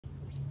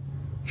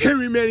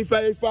HenryManning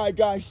 585,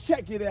 guys,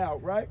 check it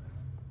out, right?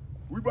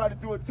 We about to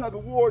do a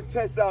tug-of-war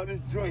test out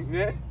this joint,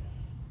 man.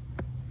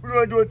 We're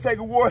gonna do a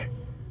tug-of-war.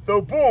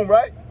 So boom,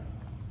 right?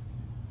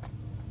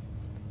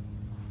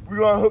 We're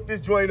gonna hook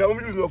this joint up. I'm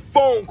using a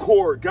phone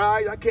cord,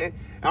 guys. I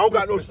don't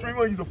got no string. I'm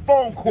gonna use a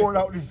phone cord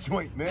out this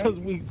joint, man. Cause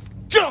we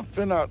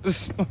jumping out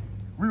this.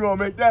 We're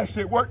gonna make that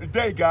shit work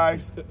today,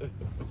 guys.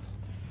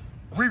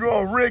 We're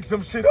gonna rig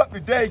some shit up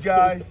today,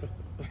 guys.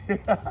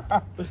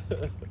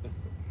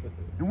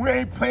 And we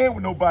ain't playing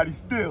with nobody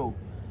still.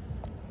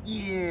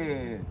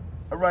 Yeah.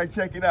 All right,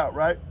 check it out,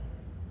 right?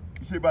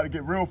 This shit about to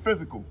get real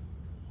physical.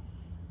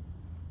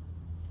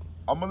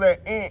 I'm gonna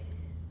let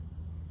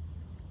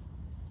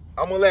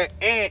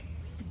Ant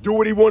do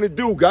what he wanna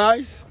do,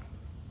 guys.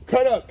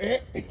 Cut up,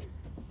 Ant.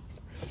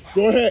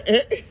 Go ahead,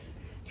 Ant.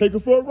 Take her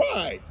for a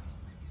ride.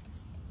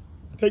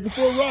 Take her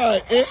for a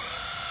ride, Ant.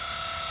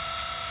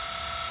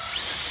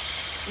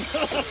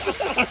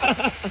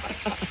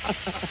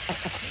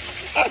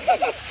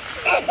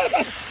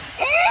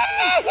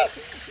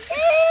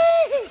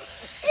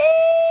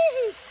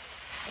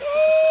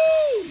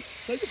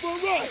 Take it for a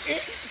ride,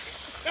 Ant.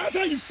 That's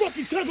how you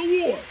fucking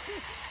tug-of-war.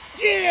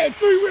 Yeah,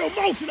 3-wheel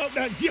motion up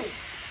that joint.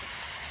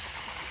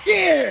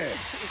 Yeah.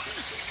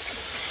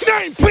 And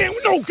I ain't playing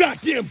with no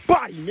goddamn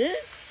body, man.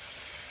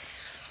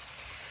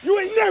 You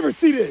ain't never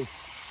see this.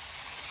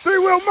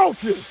 3-wheel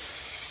motion.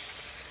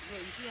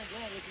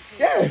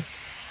 Yeah.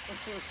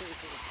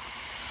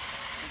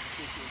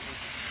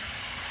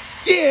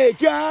 Yeah,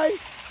 guys.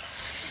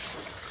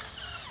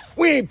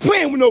 We ain't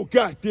playing with no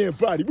goddamn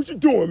body. What you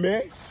doing,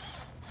 man?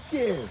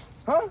 Yeah.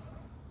 Huh?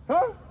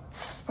 Huh?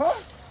 Huh?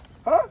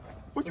 Huh?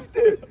 What you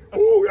did?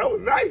 Ooh, that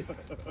was nice.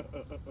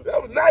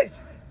 That was nice.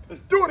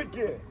 Do it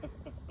again.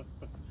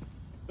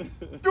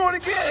 Do it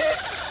again.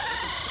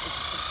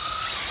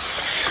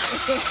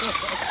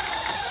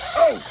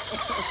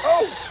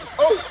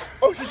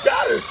 Oh, she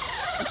got her.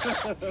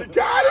 She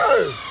got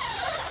her.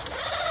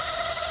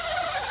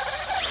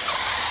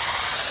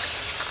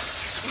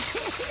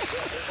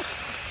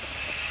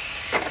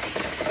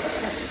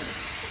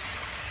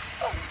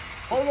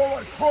 Hold on, I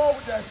want to crawl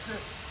with that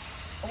shit.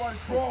 I want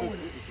to crawl with it.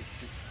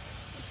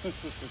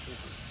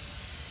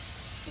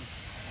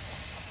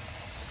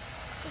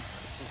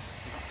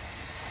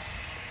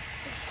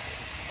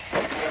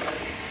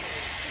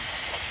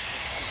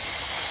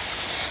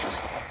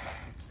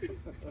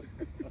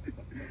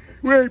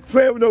 We ain't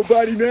playing with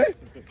nobody, man.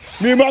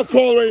 Me and my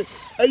crawler ain't.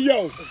 Hey,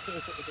 yo,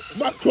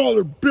 my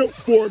crawler built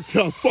for it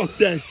to fuck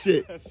that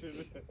shit.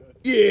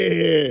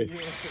 Yeah.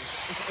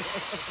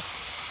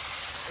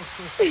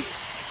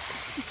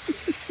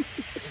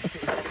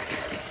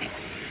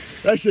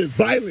 That shit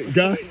violent,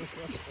 guys.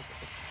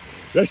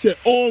 That shit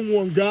on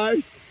one,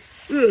 guys.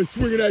 We're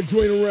swinging that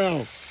joint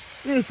around.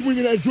 We're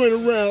swinging that joint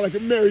around like a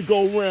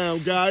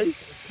merry-go-round, guys.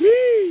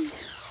 Whee!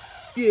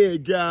 Yeah,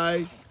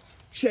 guys.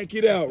 Check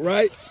it out,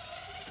 right?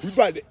 We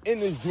about to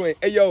end this joint.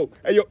 Hey, yo,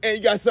 and you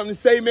got something to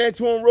say, man,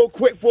 to him real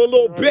quick for a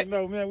little bit?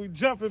 No, man, we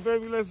jumping,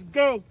 baby. Let's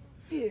go.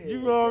 Yeah.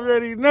 You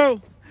already know.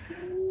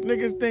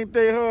 Niggas think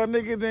they hard,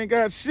 niggas ain't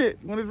got shit.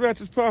 When the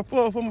ratchets pop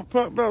off, I'ma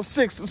pop about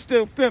 6 and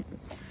still pimping.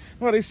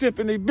 While they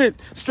sipping they bitch,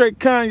 straight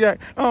cognac.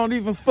 I don't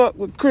even fuck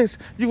with Chris.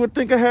 You would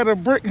think I had a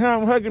brick, how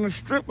I'm hugging a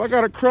strip. I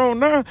got a Chrome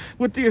 9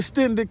 with the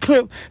extended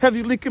clip. Have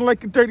you leaking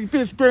like a dirty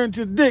bitch, burned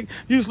your dick.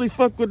 Usually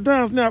fuck with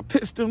dimes, now I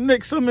pitch them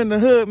nicks. I'm in the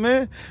hood,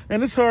 man,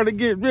 and it's hard to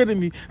get rid of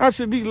me. I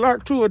should be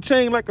locked to a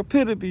chain like a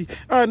pitty.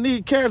 I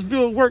need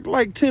Cashville work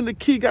like Tender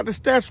Key. Got the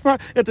stash spot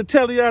at the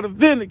telly out of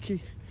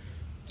Vinicky.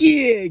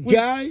 Yeah,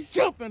 guys.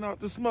 Jumping out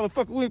this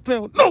motherfucker. We ain't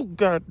playing with no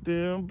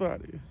goddamn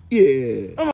body. Yeah.